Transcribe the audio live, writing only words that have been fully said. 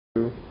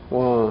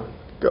One,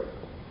 go.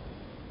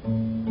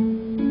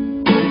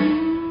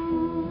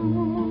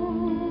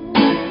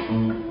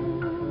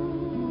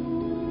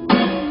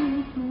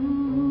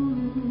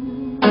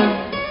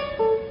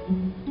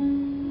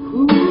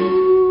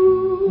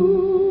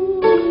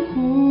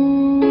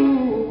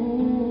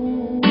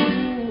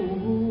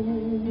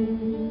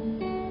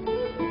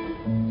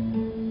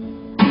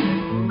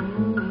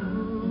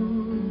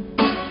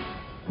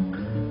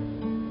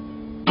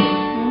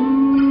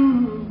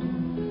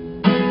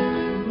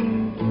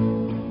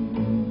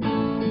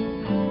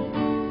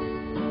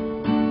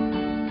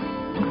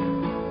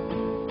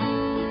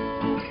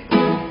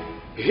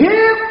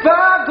 If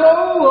I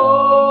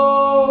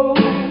go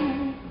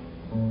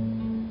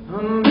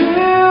a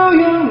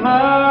million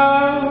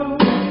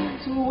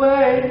miles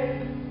away,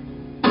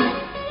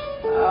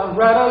 I'll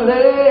write a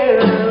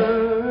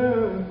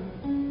letter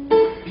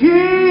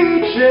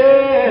each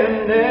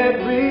and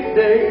every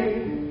day.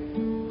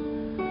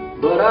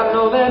 But I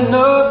know that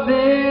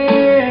nothing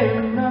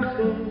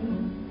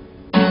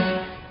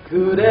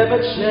could ever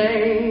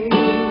change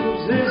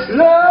this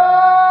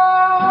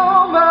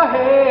love I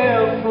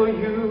have for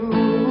you.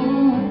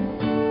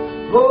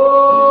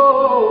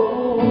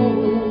 Oh,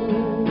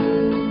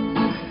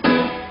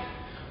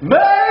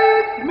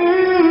 make me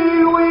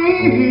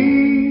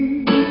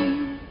weep,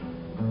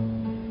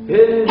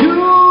 and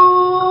you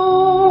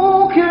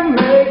can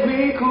make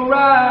me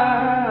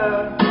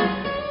cry.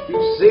 You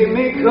see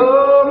me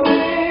coming,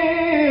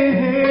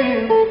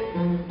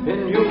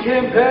 and you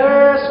can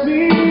pass me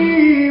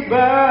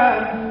by.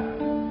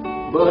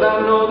 But I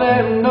know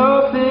that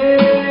nothing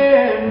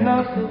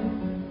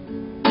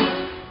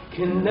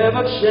can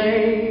never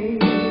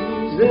change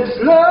this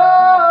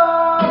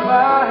love I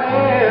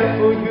have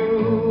for you.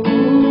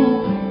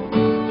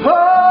 Oh,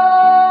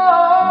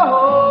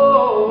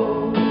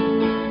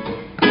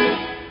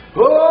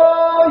 oh,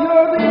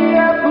 you're the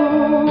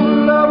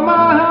apple of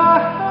my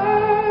eye.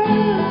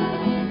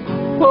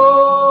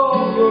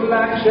 Oh, you're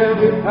like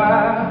cherry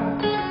pie.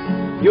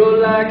 You're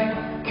like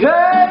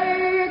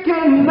cake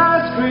and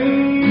ice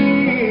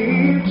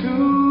cream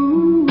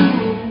too.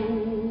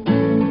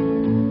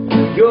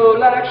 You're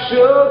like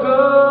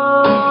sugar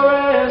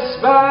and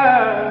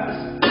spice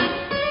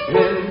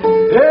and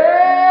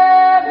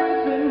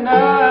everything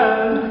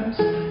nice.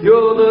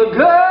 You're the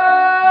girl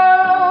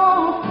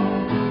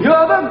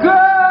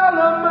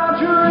of my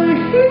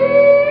dreams.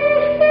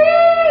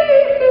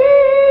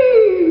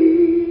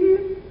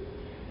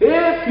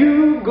 If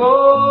you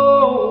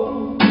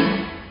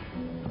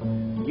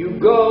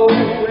go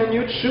and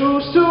you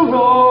choose to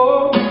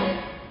roll.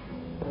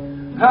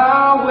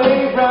 I'll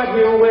wait right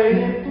here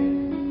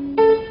waiting,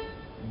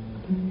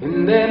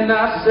 and then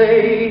I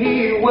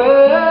say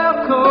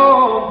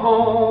welcome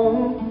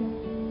home.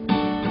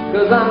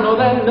 'Cause I know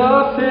that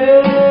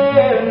nothing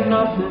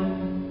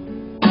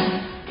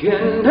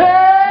can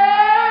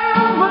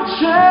ever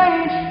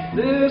change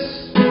this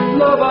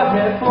love I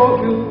have for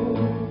you.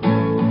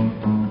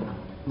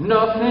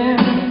 Nothing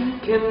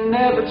can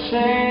ever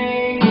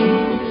change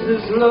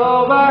this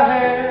love I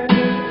have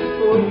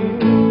for you.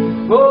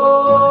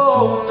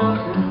 Oh,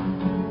 nothing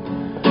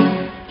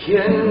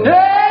can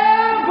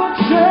ever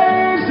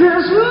change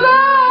this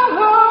love.